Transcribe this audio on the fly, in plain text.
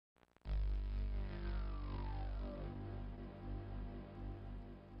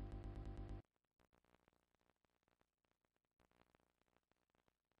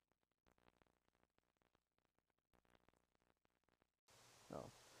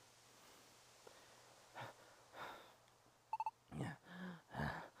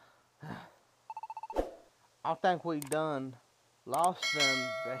I think we done lost them,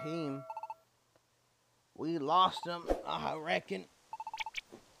 Beheem. We lost them, I reckon.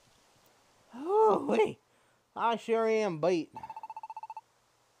 Oh, I sure am beat.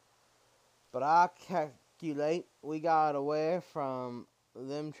 But I calculate we got away from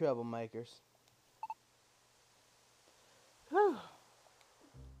them troublemakers. Whew.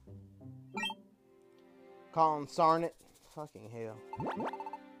 Consarn it. Fucking hell.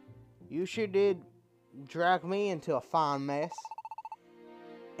 You sure did drag me into a fine mess.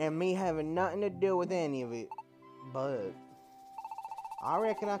 And me having nothing to do with any of it. But I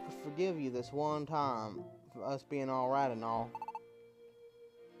reckon I could forgive you this one time for us being alright and all.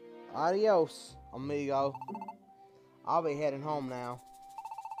 Adios, amigo. I'll be heading home now.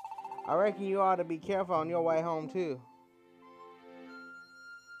 I reckon you ought to be careful on your way home too.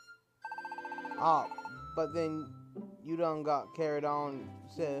 But then you done got carried on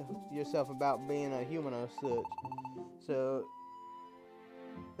yourself about being a human or such. So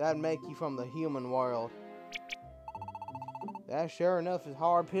that'd make you from the human world. That sure enough is a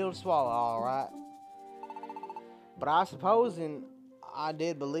hard pill to swallow, alright. But I supposing I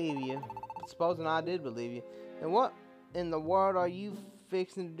did believe you. Then what in the world are you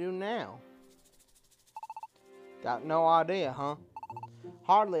fixing to do now? Got no idea, huh?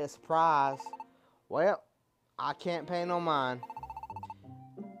 Hardly a surprise. Well, I can't pay no mind.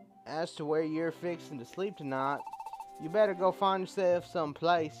 As to where you're fixing to sleep tonight, you better go find yourself some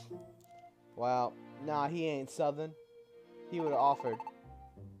place. Well, nah, he ain't Southern. He would have offered.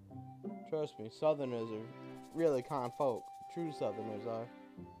 Trust me, Southerners are really kind folk. True Southerners are.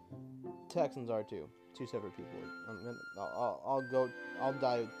 Texans are too. Two separate people.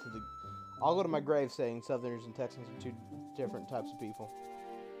 I'll go to my grave saying Southerners and Texans are two different types of people.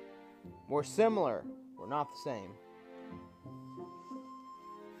 We're similar. We're not the same.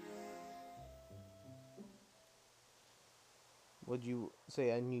 Would you say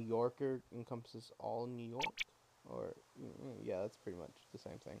a New Yorker encompasses all New York? Or, yeah, that's pretty much the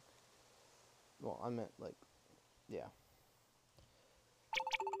same thing. Well, I meant, like, yeah.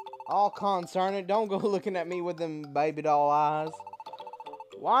 All concerned, don't go looking at me with them baby doll eyes.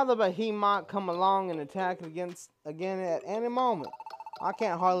 Why the Behemoth might come along and attack again at any moment. I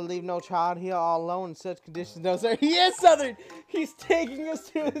can't hardly leave no child here all alone in such conditions. No, sir. He is Southern. He's taking us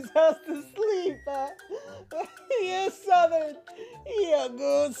to his house to sleep. He is Southern. He a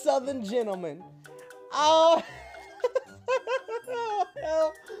good Southern gentleman. Oh,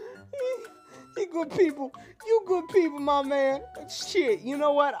 hell. You good people. You good people, my man. Shit, you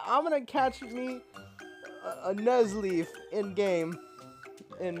know what? I'm gonna catch me a Nuzleaf in game.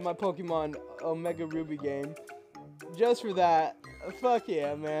 In my Pokemon Omega Ruby game. Just for that. Fuck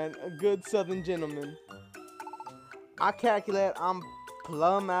yeah, man. A good Southern gentleman. I calculate I'm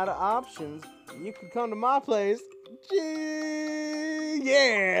plumb out of options. You can come to my place. Gee,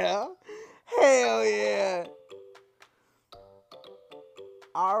 yeah. Hell yeah.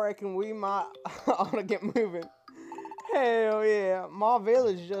 I reckon we might ought to get moving. Hell yeah. My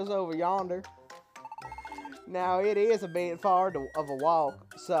village is just over yonder. Now it is a bit far of a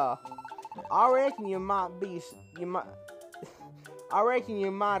walk, so I reckon you might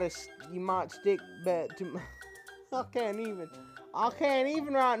stick back to my, I can't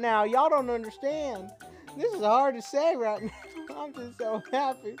even right now. Y'all don't understand. This is hard to say right now. I'm just so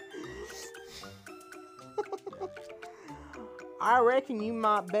happy. I reckon you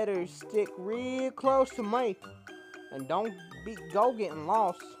might better stick real close to me and don't go getting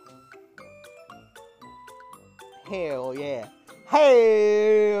lost. Hell yeah.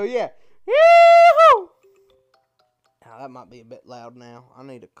 Hell yeah. Yee-hoo! Now that might be a bit loud now. I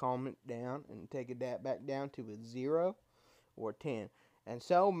need to calm it down and take it back down to a 0 or 10. And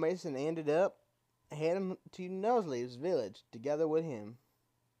so Mason ended up heading to Nuzleaf's village together with him.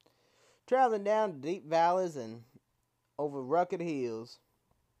 Traveling down deep valleys and over rugged hills.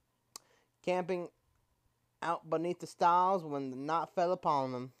 Camping out beneath the stars when the night fell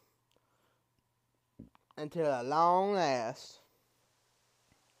upon them. Until at long last.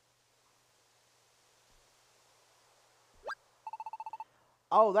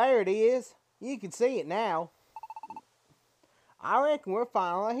 Oh, there it is. You can see it now. I reckon we're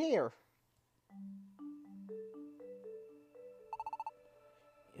finally here.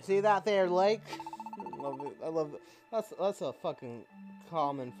 You see that there lake? Love it. I love it. That's a fucking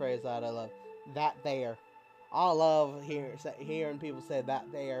common phrase that I love. That there. I love hearing people say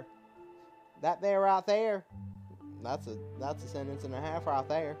that there. That there right there. That's a sentence and a half right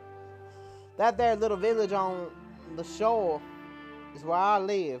there. That there little village on the shore is where I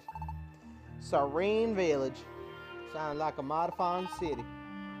live. Serene Village. Sounds like a mighty fine city.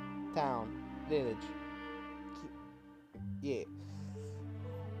 Town. Village. Yeah.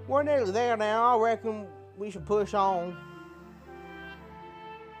 We're nearly there now. I reckon we should push on.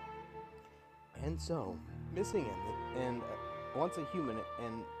 And so, missing and once a human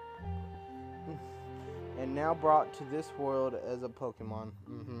and now brought to this world as a Pokemon.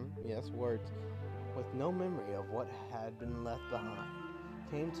 Yes, words. With no memory of what had been left behind,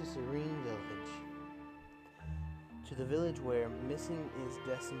 came to Serene Village. To the village where Missing is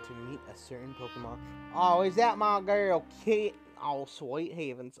destined to meet a certain Pokemon. Oh, is that my girl, Kit? Oh, sweet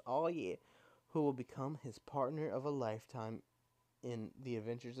heavens. Oh, yeah. Who will become his partner of a lifetime in the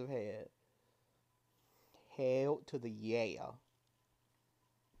adventures ahead. Hail to the yeah.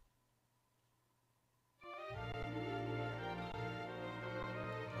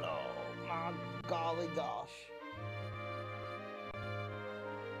 Oh, my golly gosh.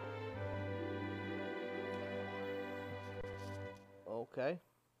 Okay.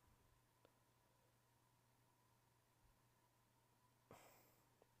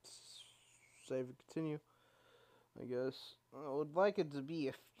 Save and continue. I guess I would like it to be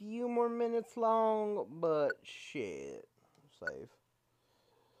a few more minutes long, but shit. Save.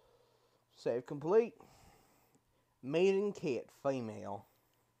 Save complete. Maiden Kit, female.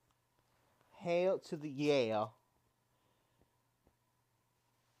 Hail to the yeah.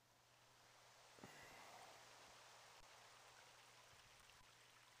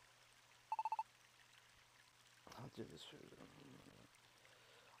 I'll do this for you.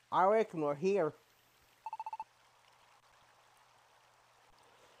 I reckon we're here.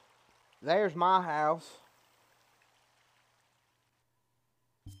 There's my house.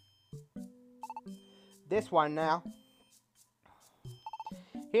 This one now.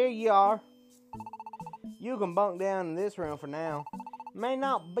 Here you are. You can bunk down in this room for now. May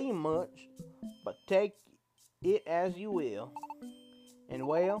not be much, but take it as you will. And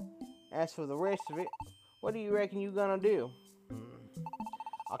well, as for the rest of it, what do you reckon you're gonna do?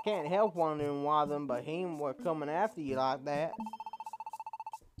 I can't help wondering why them behemoths were coming after you like that.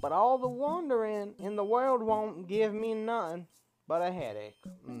 But all the wandering in the world won't give me nothing but a headache.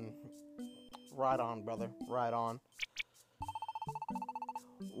 Right on, brother. Right on.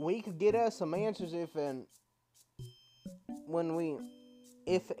 We could get us some answers if and when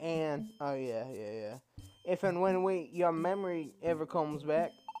your memory ever comes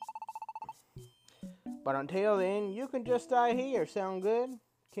back. But until then, you can just stay here. Sound good,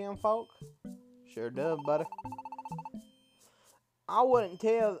 kinfolk? Sure does, buddy. I wouldn't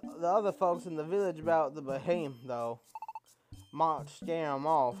tell the other folks in the village about the behemoth, though. Might scare them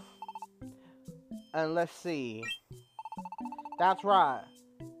off. And let's see. That's right.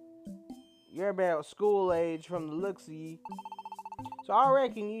 You're about school age from the looks of you. So I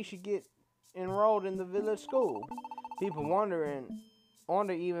reckon you should get enrolled in the village school. People wonder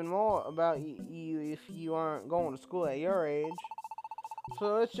even more about you if you aren't going to school at your age.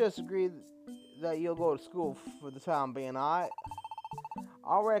 So let's just agree that you'll go to school for the time being, alright?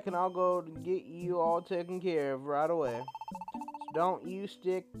 I reckon I'll go to get you all taken care of right away. So don't you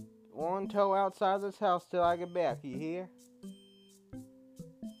stick one toe outside this house till I get back, you hear?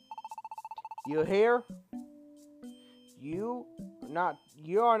 You hear? You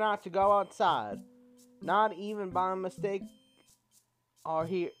are not to go outside. Not even by mistake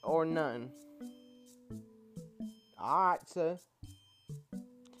or none. Alright, sir.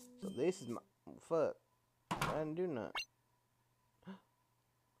 So this is my fuck. I didn't do nothing.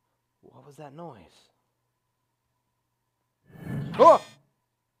 What was that noise? Oh!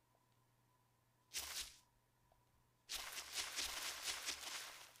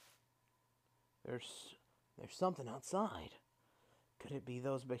 There's something outside. Could it be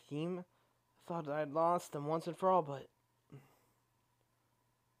those behemoths? I thought I'd lost them once and for all, but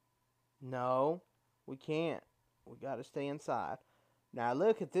no, we can't. We gotta stay inside. Now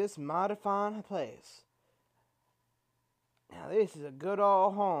look at this mighty fine place. Now this is a good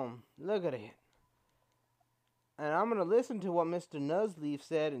old home. Look at it. And I'm gonna listen to what Mr. Nuzleaf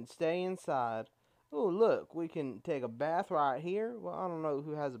said and stay inside. Oh, look, we can take a bath right here. Well, I don't know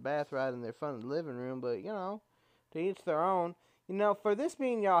who has a bath right in their front living room, but, you know, to each their own. You know, for this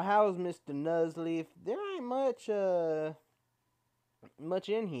being y'all house, Mr. Nuzleaf, there ain't much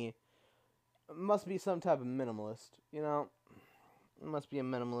in here. It must be some type of minimalist, you know. It must be a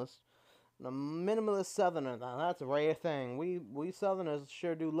minimalist. A minimalist southerner, now that's a rare thing. We southerners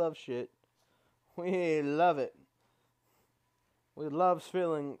sure do love shit. We love it. We love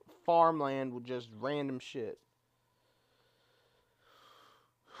filling farmland with just random shit.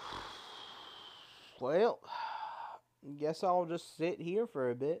 Well, guess I'll just sit here for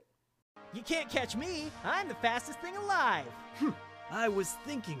a bit. You can't catch me. I'm the fastest thing alive. I was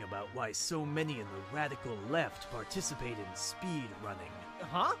thinking about why so many in the radical left participate in speed running.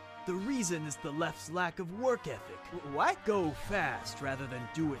 Huh? The reason is the left's lack of work ethic. What? Go fast rather than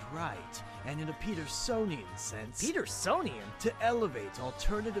do it right, and in a Petersonian sense, Petersonian? to elevate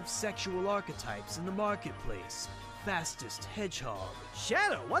alternative sexual archetypes in the marketplace. Fastest hedgehog.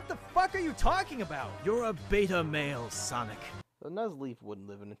 Shadow, what the fuck are you talking about? You're a beta male, Sonic. The Nuzleaf wouldn't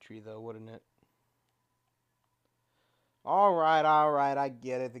live in a tree, though, wouldn't it? Alright, I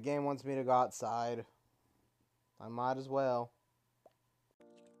get it. The game wants me to go outside. I might as well.